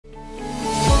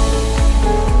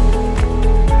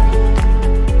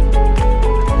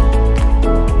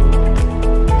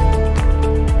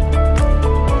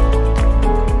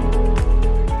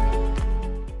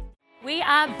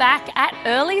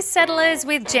Early Settlers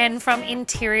with Jen from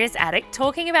Interiors Addict,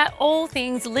 talking about all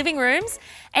things living rooms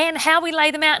and how we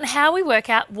lay them out and how we work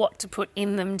out what to put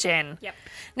in them, Jen. Yep.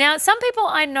 Now, some people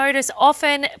I notice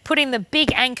often put in the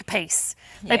big anchor piece.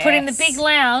 They put in the big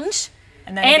lounge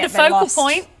and a focal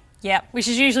point. Yep. Which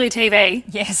is usually a TV.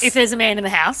 Yes. If there's a man in the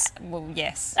house. Well,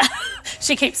 yes.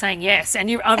 She keeps saying yes, and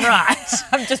I'm right.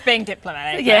 I'm just being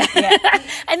diplomatic. Yeah.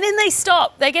 And then they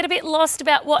stop. They get a bit lost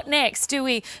about what next. Do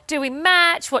we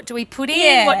match? What do we put in?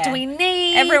 Yeah. What do we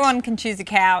need? Everyone can choose a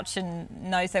couch and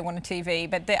knows they want a TV,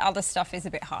 but the other stuff is a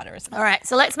bit harder, isn't it? All right,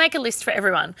 so let's make a list for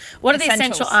everyone. What are the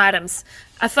essential items?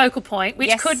 A focal point,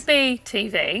 which could be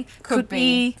TV. Could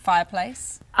be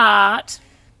fireplace. Art.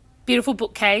 Beautiful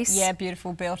bookcase. Yeah,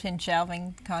 beautiful built-in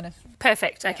shelving kind of.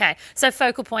 Perfect, okay. So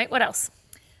focal point, what else?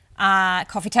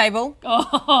 Coffee table.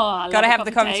 Oh, Got to have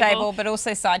the coffee table, but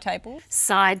also side tables.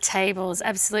 Side tables,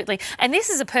 absolutely. And this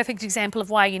is a perfect example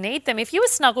of why you need them. If you were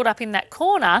snuggled up in that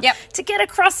corner, to get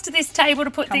across to this table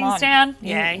to put things down,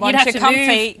 you'd have to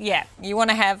move. Yeah, you want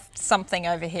to have something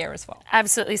over here as well.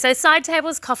 Absolutely. So side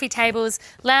tables, coffee tables,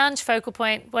 lounge, focal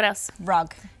point, what else?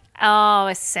 Rug. Oh,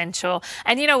 essential.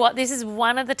 And you know what? This is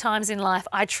one of the times in life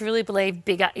I truly believe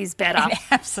bigger is better. It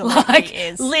absolutely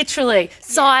is. Literally.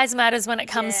 Size matters when it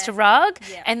comes to rug.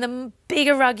 And the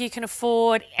bigger rug you can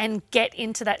afford and get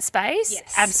into that space,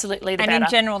 absolutely the better. And in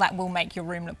general, that will make your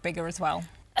room look bigger as well.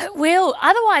 It will.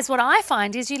 Otherwise, what I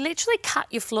find is you literally cut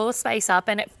your floor space up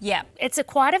and it's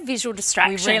quite a visual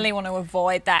distraction. We really want to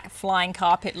avoid that flying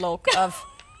carpet look of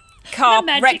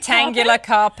rectangular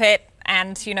carpet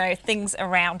and, you know, things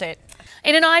around it.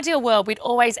 In an ideal world, we'd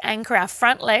always anchor our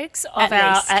front legs of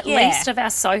at least of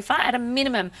our sofa, at a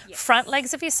minimum. Front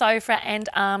legs of your sofa and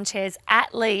armchairs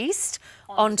at least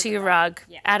onto your rug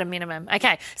at a minimum.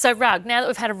 Okay, so rug. Now that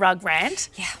we've had a rug rant.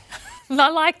 I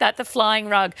like that, the flying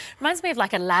rug. Reminds me of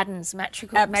like Aladdin's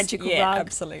magical rug.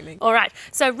 Absolutely. All right,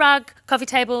 so rug, coffee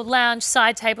table, lounge,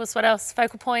 side tables, what else?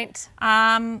 Focal point?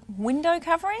 Window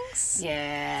coverings.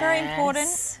 Yeah. Very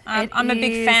important. I'm a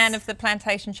big fan of the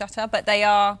plantation shutter, but they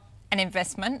are an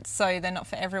investment, so they're not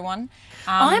for everyone.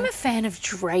 I'm a fan of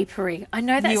drapery. I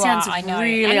know that sounds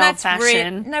really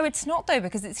old-fashioned. No, it's not though,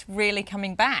 because it's really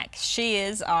coming back.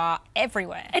 Shears are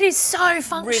everywhere. It is so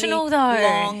functional really though.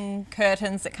 Long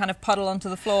curtains that kind of puddle onto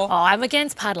the floor. Oh, I'm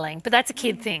against puddling, but that's a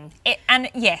kid thing.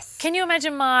 Yes. Can you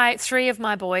imagine three of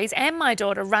my boys and my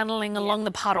daughter running along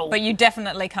the puddle? But you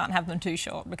definitely can't have them too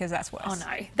short, because that's worse. Oh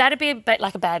no, that'd be a bit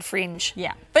like a bad fringe.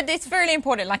 Yeah, but it's really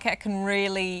important. Like, it can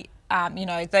really... you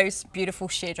know, those beautiful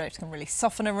sheer drapes can really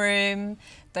soften a room.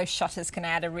 Those shutters can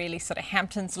add a really sort of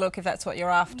Hamptons look if that's what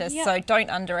you're after. So don't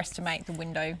underestimate the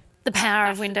window. The power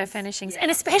of window furnishings.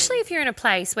 And especially if you're in a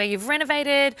place where you've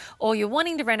renovated or you're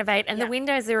wanting to renovate and the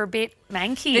windows are a bit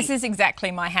manky. This is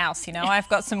exactly my house, you know. I've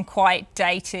got some quite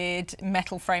dated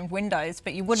metal framed windows,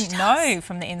 but you wouldn't know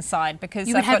from the inside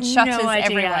because I've got shutters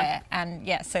everywhere. And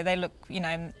so they look, you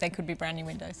know, they could be brand new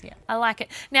windows, I like it.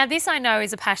 Now this I know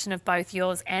is a passion of both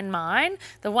yours and mine.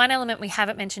 The one element we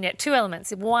haven't mentioned yet, two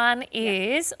elements. One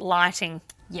is lighting.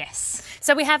 Yes.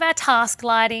 So we have our task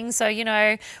lighting. So, you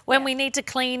know, when we need to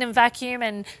clean and vacuum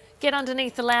and get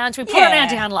underneath the lounge, we put on our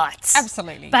down lights.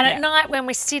 Absolutely. But at night when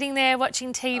we're sitting there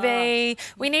watching TV,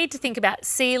 we need to think about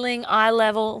ceiling, eye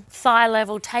level, thigh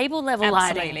level, table level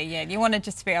lighting. Absolutely, yeah. You want to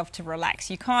just be able to relax.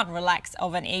 You can't relax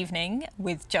of an evening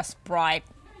with just bright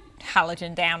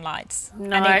halogen down lights.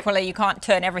 No. And equally, you can't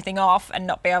turn everything off and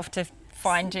not be able to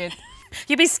find your...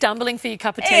 You'd be stumbling for your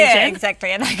cup of tea, Jen.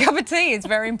 Exactly. And that cup of tea is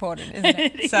very important, isn't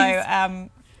it? So,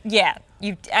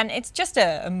 and it's just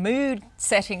a mood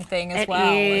setting thing as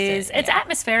well. It's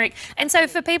atmospheric. And so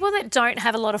for people that don't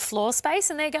have a lot of floor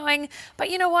space and they're going, but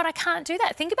you know what, I can't do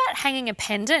that. Think about hanging a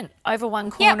pendant over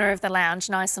one corner of the lounge,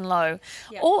 nice and low.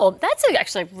 Or that's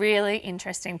actually a really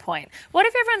interesting point. What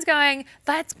if everyone's going,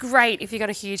 that's great if you've got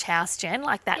a huge house, Jen,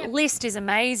 like that list is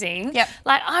amazing.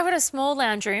 Like, I've got a small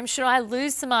lounge room, should I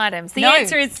lose some items? The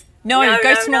answer is no,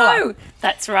 go smaller. No.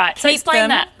 That's right. So explain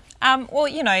that. Well,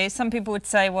 you know, some people would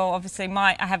say, well, obviously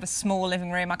I have a small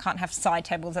living room, I can't have side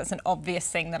tables, that's an obvious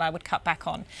thing that I would cut back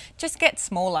on. Just get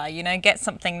smaller, you know, get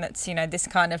something that's, you know, this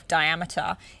kind of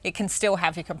diameter. It can still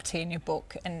have your cup of tea in your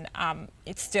book and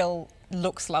it still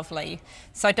looks lovely.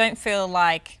 So I don't feel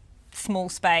like small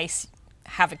space,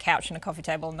 have a couch and a coffee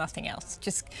table and nothing else.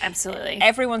 Just absolutely.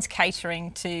 Everyone's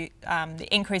catering to the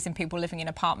increase in people living in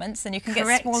apartments, and you can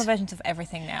get smaller versions of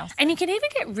everything now. And you can even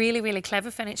get really, really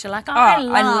clever furniture. Like I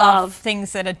love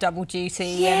things that are double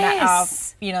duty and that are,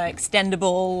 you know, extendable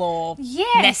or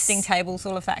nesting tables,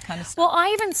 all of that kind of stuff. Well, I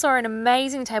even saw an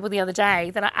amazing table the other day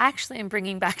that I actually am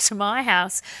bringing back to my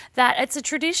house. That it's a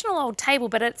traditional old table,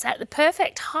 but it's at the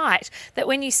perfect height that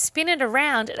when you spin it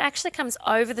around, it actually comes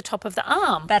over the top of the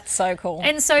arm. That's so cool.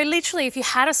 And so literally if you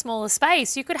had a smaller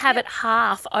space, you could have it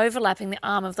half overlapping the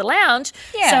arm of the lounge.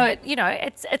 So, it, you know,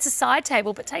 it's a side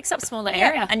table but takes up smaller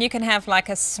area. And you can have like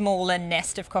a smaller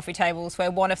nest of coffee tables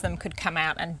where one of them could come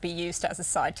out and be used as a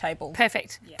side table.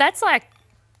 Perfect. That's like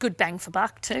good bang for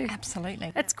buck too.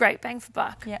 Absolutely. That's great bang for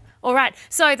buck. Yeah. All right.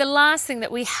 So the last thing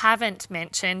that we haven't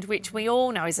mentioned, which we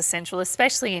all know is essential,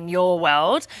 especially in your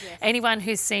world, anyone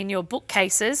who's seen your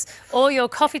bookcases or your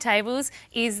coffee tables,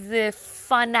 is the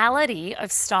finality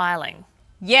of styling.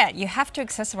 Yeah, you have to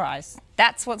accessorize.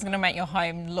 That's what's going to make your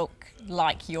home look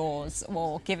like yours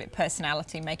or give it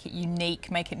personality, make it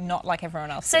unique, make it not like everyone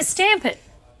else's. So stamp it.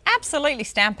 Absolutely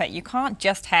stamp it. You can't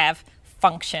just have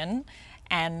function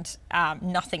and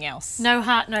nothing else. No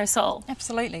heart, no soul.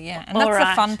 Absolutely, yeah. And that's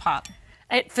the fun part.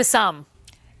 For some.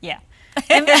 Yeah.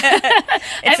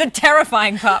 It's a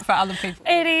terrifying part for other people.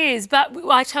 It is, but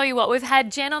I tell you what, we've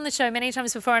had Jen on the show many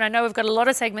times before, and I know we've got a lot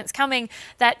of segments coming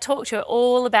that talk to her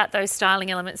all about those styling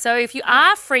elements. So if you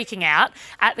are freaking out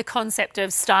at the concept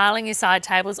of styling your side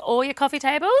tables or your coffee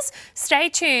tables, stay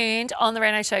tuned on the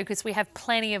Reno Show because we have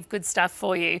plenty of good stuff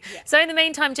for you. Yeah. So in the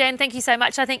meantime, Jen, thank you so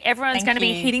much. I think everyone's going to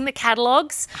be hitting the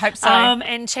catalogues. Hope so.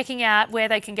 And checking out where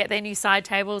they can get their new side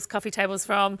tables, coffee tables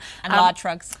from. And large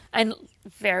rugs. And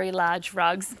very large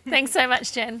rugs. Thanks so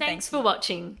much, Jen. Thanks for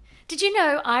watching. Did you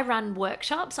know I run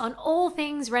workshops on all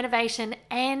things renovation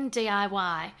and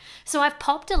DIY? So I've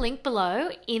popped a link below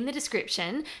in the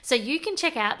description so you can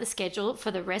check out the schedule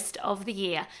for the rest of the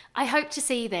year. I hope to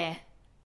see you there.